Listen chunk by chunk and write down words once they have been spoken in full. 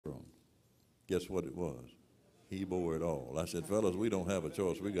Guess what it was? He bore it all. I said, fellas, we don't have a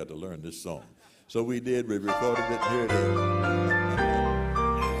choice. We got to learn this song. So we did. We recorded it. Here it is.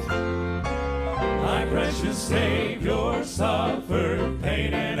 My precious Savior suffered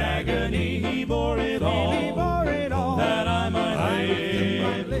pain and agony. He bore it all, that I might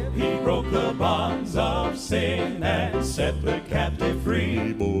live. He broke the bonds of sin and set the captive free.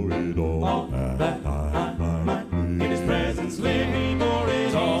 He bore it all, that I might in His presence live. He bore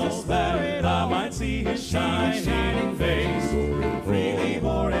it all, that I might see His shining face. Freely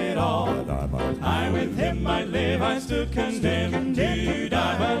bore it all, I with Him might live. I stood condemned to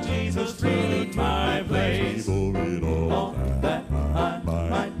die, but Jesus took my place. He bore it all, that I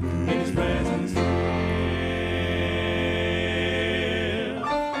might in His presence live.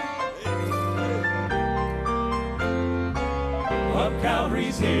 Up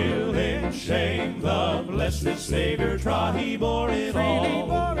Calvary's hill in shame, the blessed Savior trod. He bore it all,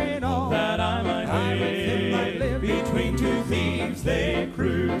 that I might live. Between two thieves they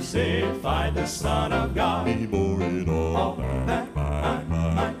crucified the Son of God. He bore it all, that I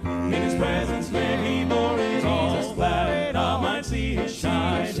might in His presence live. He bore it all, that I might see His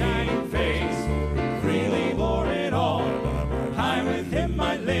shining face. Freely bore it all, I with Him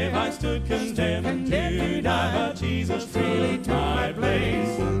might live. I stood condemned to die, but Jesus freely took my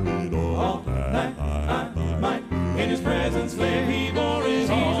place. All that I might in His presence live. He bore it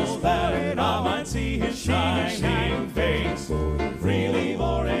all, that I might see His shining face. Freely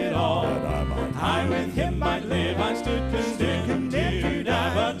bore it all, I with Him might live. I stood condemned to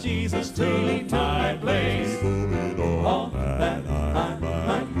die, but Jesus took